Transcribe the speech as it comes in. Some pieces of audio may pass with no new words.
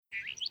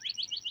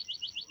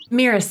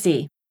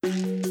Miracy.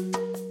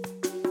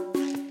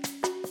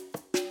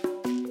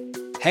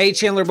 Hey,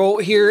 Chandler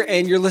Bolt here,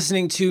 and you're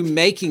listening to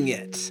Making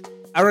It.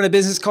 I run a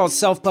business called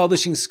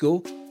Self-Publishing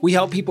School. We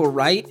help people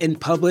write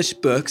and publish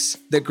books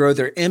that grow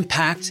their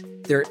impact,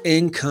 their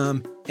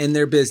income, and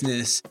their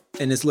business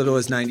in as little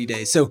as 90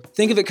 days. So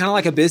think of it kind of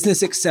like a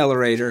business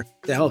accelerator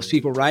that helps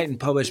people write and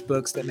publish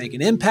books that make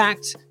an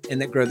impact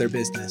and that grow their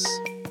business.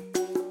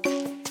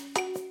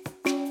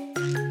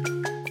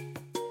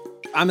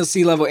 I'm a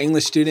C-level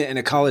English student and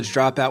a college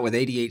dropout with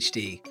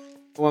ADHD.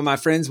 When my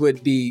friends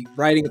would be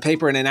writing a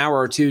paper in an hour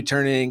or two,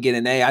 turn in and get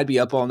an A, I'd be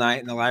up all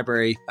night in the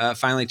library,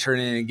 finally turn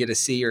in and get a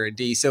C or a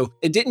D. So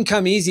it didn't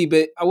come easy,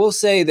 but I will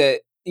say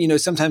that,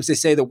 sometimes they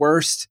say the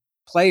worst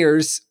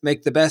players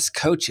make the best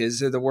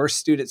coaches, or the worst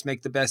students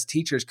make the best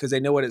teachers because they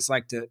know what it's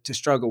like to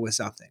struggle with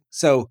something.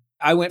 So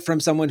I went from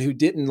someone who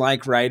didn't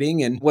like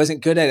writing and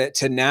wasn't good at it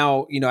to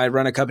now, I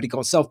run a company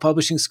called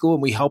Self-Publishing School,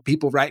 and we help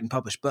people write and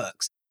publish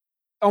books.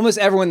 Almost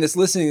everyone that's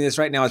listening to this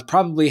right now has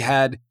probably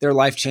had their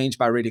life changed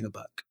by reading a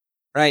book,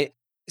 right?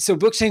 So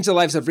books change the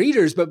lives of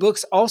readers, but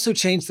books also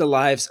change the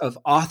lives of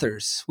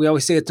authors. We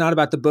always say it's not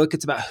about the book,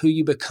 it's about who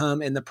you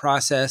become in the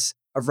process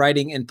of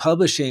writing and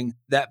publishing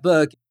that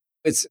book.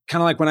 It's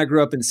kind of like when I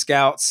grew up in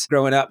Scouts.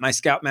 Growing up, my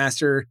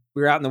Scoutmaster,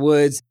 we were out in the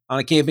woods on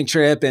a camping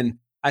trip, and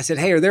I said,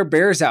 "Hey, are there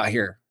bears out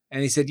here?"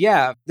 And he said,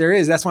 "Yeah, there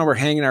is. That's why we're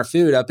hanging our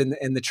food up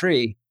in the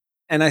tree."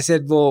 And I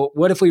said, "Well,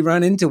 what if we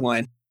run into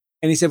one?"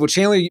 And he said, "Well,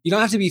 Chandler, you don't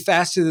have to be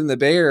faster than the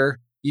bear.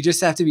 You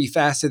just have to be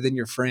faster than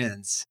your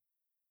friends.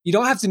 You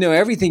don't have to know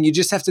everything. You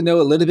just have to know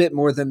a little bit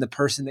more than the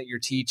person that you're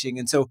teaching."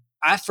 And so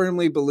I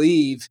firmly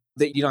believe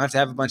that you don't have to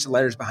have a bunch of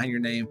letters behind your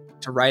name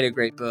to write a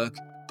great book.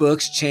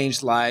 Books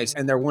change lives,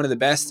 and they're one of the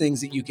best things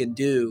that you can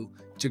do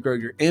to grow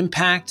your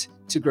impact,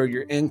 to grow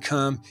your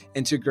income,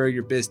 and to grow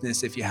your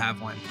business if you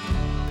have one.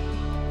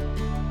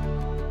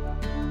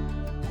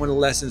 One of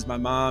the lessons my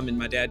mom and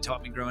my dad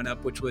taught me growing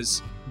up, which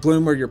was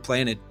bloom where you're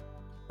planted.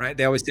 Right?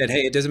 They always said,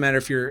 "Hey, it doesn't matter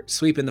if you're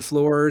sweeping the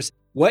floors,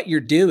 what you're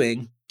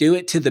doing, do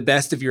it to the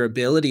best of your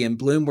ability and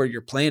bloom where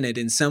you're planted,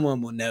 and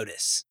someone will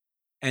notice."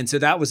 And so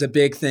that was a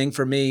big thing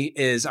for me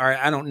is, all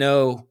right, I don't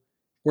know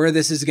where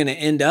this is going to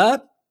end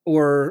up,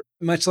 or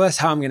much less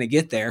how I'm going to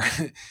get there.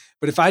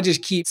 But if I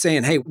just keep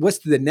saying, "Hey, what's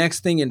the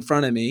next thing in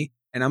front of me?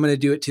 And I'm going to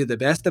do it to the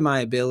best of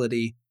my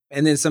ability,"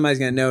 and then somebody's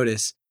going to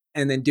notice.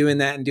 And then doing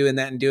that and doing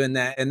that and doing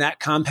that, and that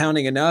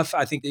compounding enough,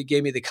 I think it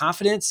gave me the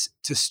confidence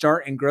to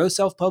start and grow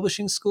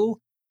Self-Publishing School.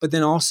 But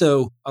then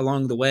also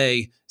along the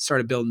way,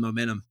 started building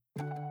momentum.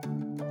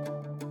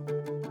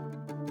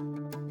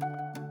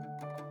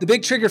 The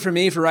big trigger for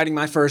me for writing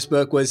my first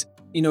book was,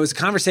 it was a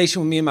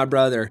conversation with me and my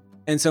brother.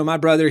 And so my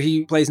brother,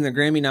 he plays in the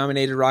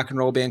Grammy-nominated rock and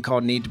roll band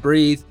called Need to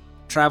Breathe,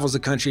 travels the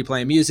country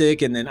playing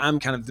music, and then I'm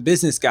kind of the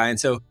business guy. And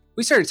so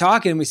we started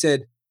talking, and we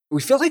said,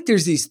 we feel like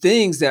there's these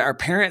things that our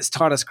parents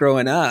taught us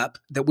growing up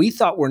that we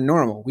thought were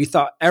normal. We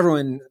thought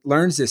everyone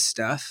learns this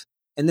stuff.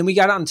 And then we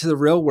got out into the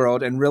real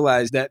world and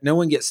realized that no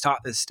one gets taught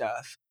this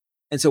stuff.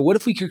 And so what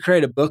if we could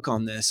create a book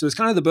on this? So it's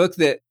kind of the book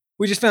that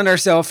we just found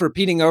ourselves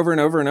repeating over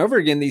and over and over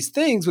again, these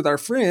things with our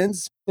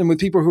friends and with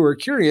people who are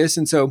curious.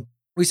 And so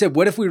we said,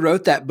 what if we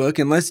wrote that book,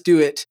 and let's do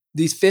it,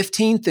 these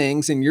 15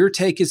 things, and your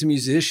take as a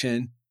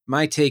musician,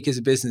 my take as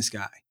a business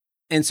guy.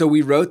 And so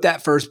we wrote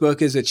that first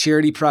book as a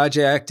charity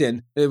project,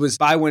 and it was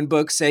buy one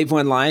book, save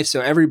one life.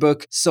 So every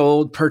book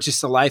sold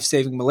purchased a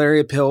life-saving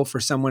malaria pill for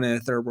someone in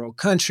a third world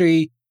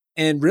country.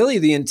 And really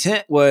the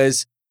intent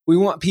was we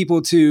want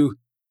people to,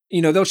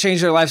 they'll change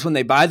their lives when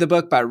they buy the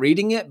book by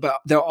reading it, but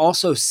they'll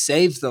also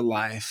save the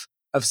life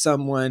of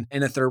someone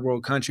in a third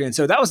world country. And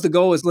so that was the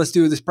goal, is let's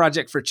do this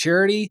project for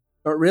charity,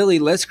 but really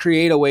let's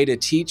create a way to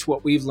teach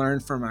what we've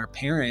learned from our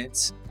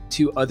parents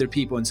to other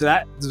people. And so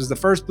that was the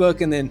first book,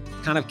 and then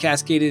kind of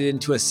cascaded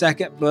into a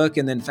second book,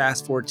 and then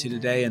fast forward to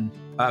today. And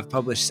I've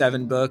published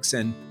 7 books,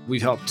 and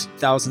we've helped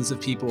thousands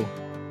of people.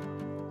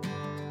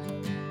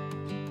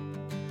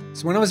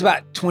 So when I was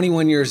about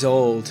 21 years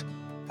old,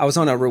 I was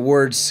on a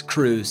rewards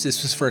cruise.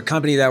 This was for a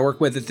company that I worked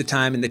with at the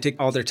time, and they took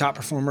all their top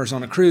performers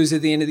on a cruise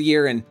at the end of the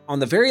year. And on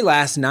the very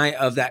last night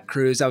of that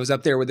cruise, I was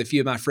up there with a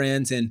few of my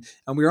friends, and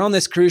we were on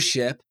this cruise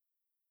ship.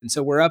 And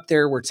so we're up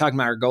there, we're talking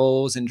about our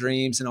goals and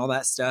dreams and all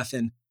that stuff.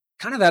 And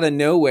kind of out of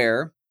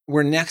nowhere,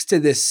 we're next to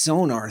this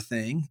sonar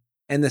thing,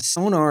 and the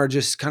sonar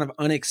just kind of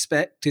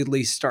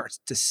unexpectedly starts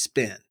to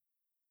spin.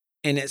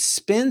 And it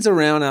spins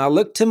around, and I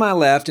look to my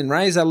left, and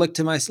right as I look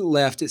to my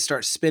left, it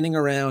starts spinning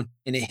around,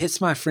 and it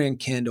hits my friend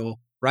Kendall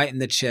right in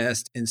the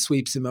chest and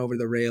sweeps him over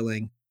the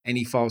railing, and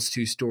he falls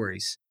 2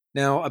 stories.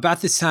 Now,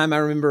 about this time, I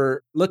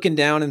remember looking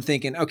down and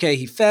thinking, okay,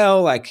 he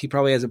fell, like he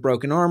probably has a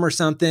broken arm or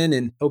something,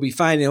 and he'll be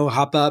fine, and he'll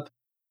hop up.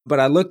 But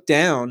I looked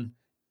down,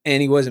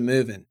 and he wasn't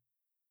moving.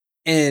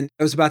 And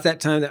it was about that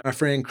time that my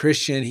friend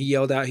Christian, he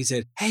yelled out, he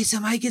said, "Hey,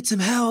 somebody get some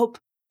help."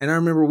 And I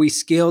remember we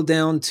scaled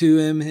down to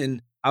him,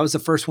 and I was the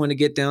first one to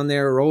get down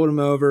there, rolled him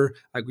over.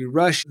 Like, we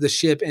rushed the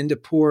ship into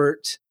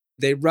port.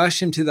 They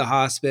rushed him to the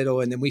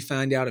hospital. And then we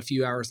find out a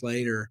few hours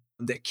later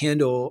that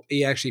Kendall,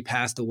 he actually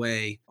passed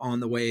away on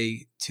the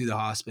way to the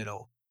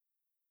hospital.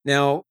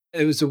 Now,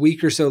 It was a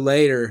week or so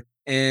later,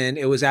 and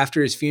it was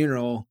after his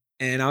funeral.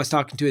 And I was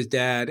talking to his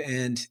dad,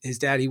 and his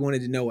dad, he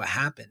wanted to know what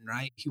happened,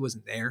 right? He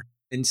wasn't there.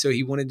 And so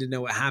he wanted to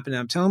know what happened.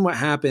 I'm telling him what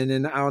happened,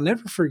 and I'll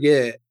never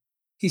forget.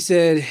 He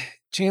said,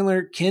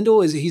 Chandler,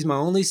 he's my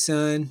only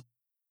son.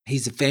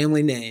 He's a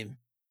family name.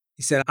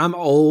 He said, I'm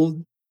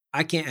old.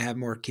 I can't have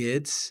more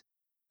kids.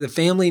 The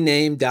family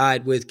name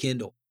died with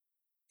Kendall.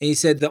 And he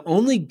said, the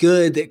only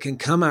good that can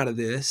come out of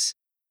this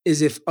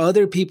is if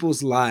other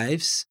people's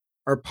lives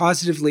are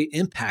positively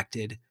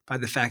impacted by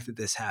the fact that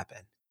this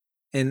happened.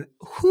 And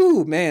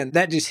whoo, man,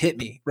 that just hit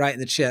me right in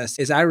the chest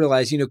as I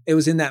realized, it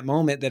was in that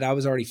moment that I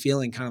was already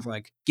feeling kind of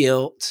like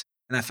guilt.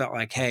 And I felt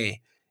like,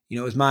 hey, it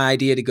was my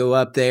idea to go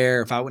up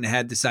there. If I wouldn't have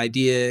had this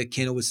idea,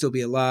 Kendall would still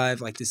be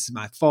alive. Like, this is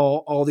my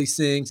fault, all these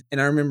things.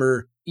 And I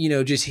remember,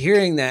 just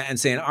hearing that and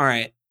saying, all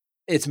right,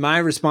 it's my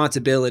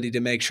responsibility to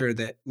make sure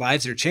that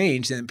lives are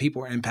changed and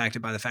people are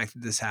impacted by the fact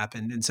that this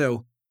happened. And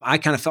so I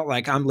kind of felt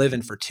like I'm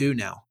living for two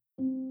now.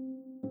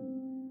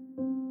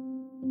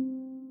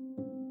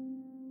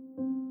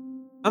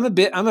 I'm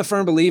a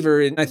firm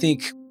believer, and I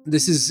think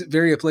this is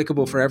very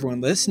applicable for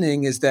everyone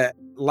listening, is that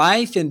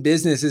life and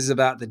business is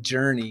about the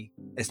journey.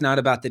 It's not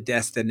about the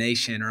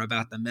destination or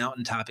about the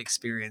mountaintop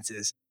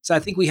experiences. So I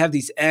think we have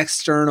these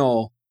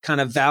external kind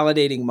of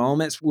validating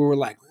moments where we're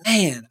like,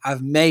 man,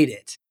 I've made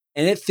it.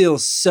 And it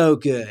feels so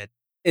good,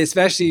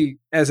 especially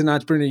as an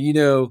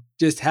entrepreneur,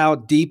 just how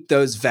deep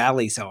those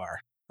valleys are,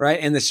 right?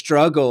 And the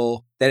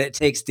struggle that it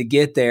takes to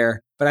get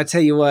there. But I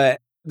tell you what,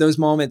 those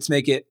moments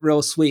make it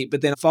real sweet.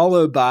 But then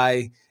followed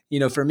by,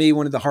 for me,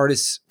 one of the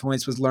hardest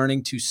points was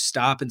learning to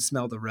stop and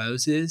smell the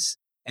roses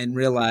and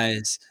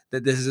realize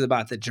that this is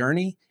about the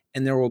journey.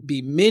 And there will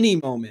be many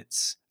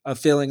moments of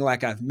feeling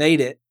like I've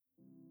made it,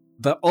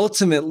 but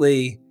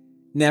ultimately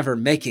never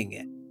making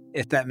it,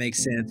 if that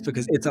makes sense,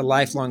 because it's a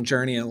lifelong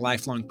journey and a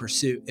lifelong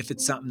pursuit if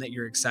it's something that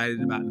you're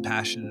excited about and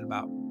passionate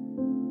about.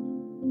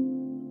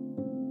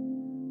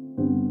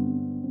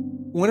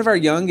 One of our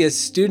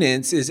youngest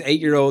students is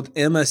 8-year-old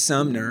Emma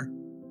Sumner.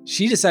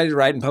 She decided to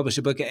write and publish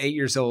a book at 8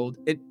 years old.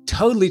 It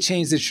totally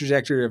changed the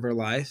trajectory of her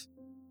life.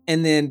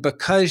 And then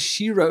because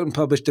she wrote and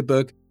published a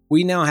book,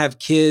 we now have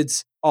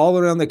kids all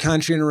around the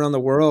country and around the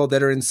world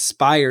that are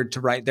inspired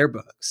to write their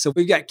books. So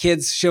we've got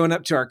kids showing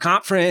up to our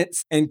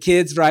conference and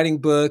kids writing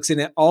books. And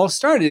it all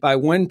started by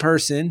one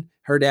person,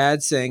 her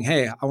dad, saying,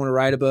 hey, I want to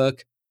write a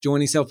book,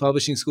 joining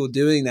self-publishing school,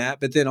 doing that.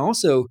 But then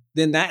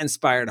that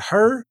inspired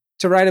her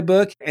to write a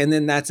book. And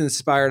then that's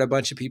inspired a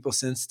bunch of people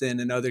since then,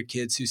 and other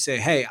kids who say,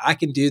 hey, I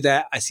can do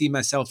that. I see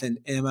myself in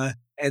Emma.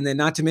 And then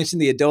not to mention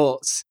the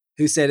adults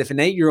who said, if an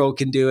 8-year-old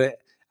can do it,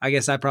 I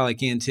guess I probably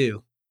can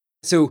too.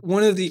 So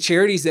one of the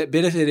charities that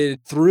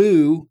benefited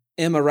through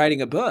Emma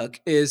writing a book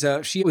is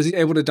she was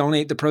able to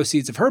donate the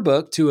proceeds of her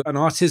book to an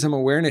autism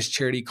awareness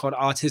charity called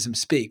Autism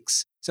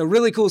Speaks. So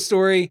really cool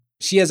story.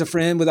 She has a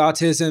friend with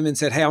autism and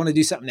said, hey, I want to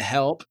do something to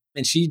help.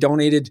 And she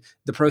donated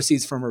the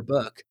proceeds from her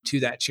book to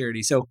that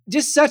charity. So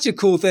just such a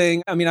cool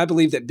thing. I mean, I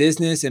believe that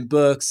business and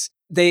books,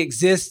 they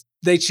exist.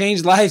 They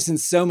change lives in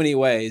so many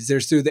ways.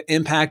 There's through the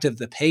impact of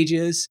the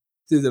pages,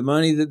 through the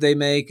money that they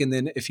make. And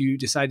then if you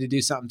decide to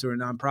do something through a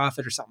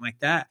nonprofit or something like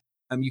that,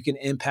 you can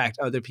impact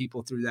other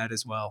people through that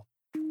as well.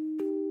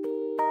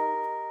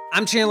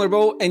 I'm Chandler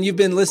Bolt, and you've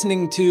been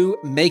listening to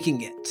Making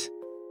It.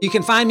 You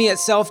can find me at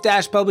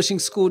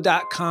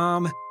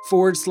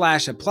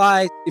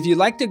self-publishingschool.com/apply. If you'd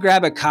like to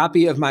grab a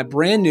copy of my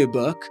brand new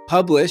book,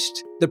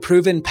 published, The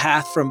Proven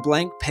Path from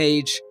Blank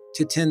Page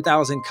to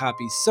 10,000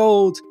 Copies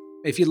Sold.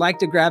 If you'd like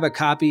to grab a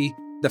copy,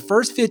 the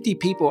first 50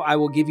 people, I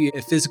will give you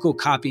a physical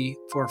copy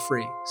for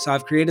free. So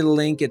I've created a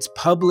link. It's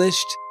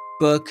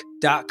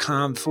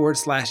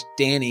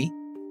publishedbook.com/Danny.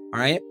 All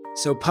right.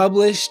 So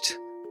published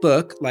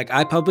book, like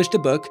I published a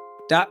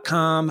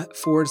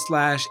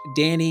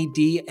book.com/Danny,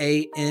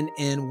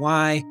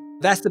 DANNY.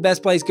 That's the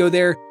best place. Go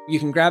there. You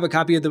can grab a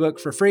copy of the book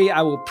for free.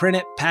 I will print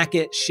it, pack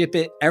it, ship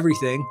it,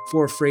 everything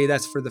for free.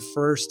 That's for the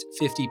first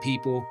 50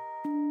 people.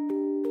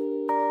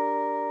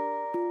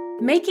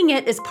 Making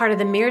It is part of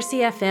the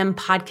Mirasee FM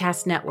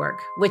podcast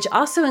network, which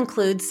also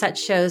includes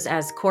such shows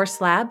as Course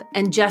Lab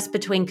and Just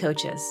Between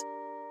Coaches.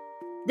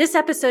 This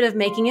episode of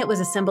Making It was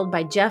assembled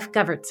by Jeff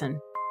Govertson.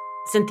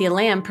 Cynthia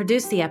Lamb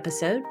produced the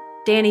episode.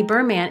 Danny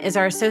Berman is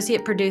our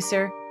associate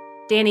producer.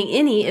 Danny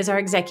Inney is our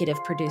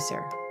executive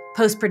producer.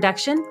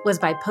 Post-production was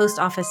by Post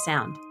Office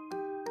Sound.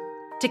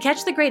 To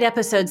catch the great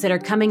episodes that are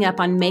coming up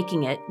on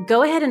Making It,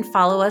 go ahead and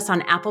follow us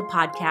on Apple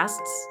Podcasts,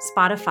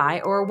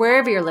 Spotify, or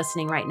wherever you're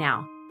listening right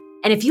now.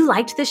 And if you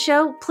liked this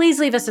show, please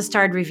leave us a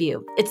starred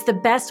review. It's the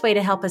best way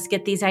to help us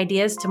get these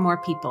ideas to more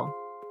people.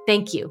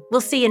 Thank you. We'll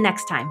see you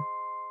next time.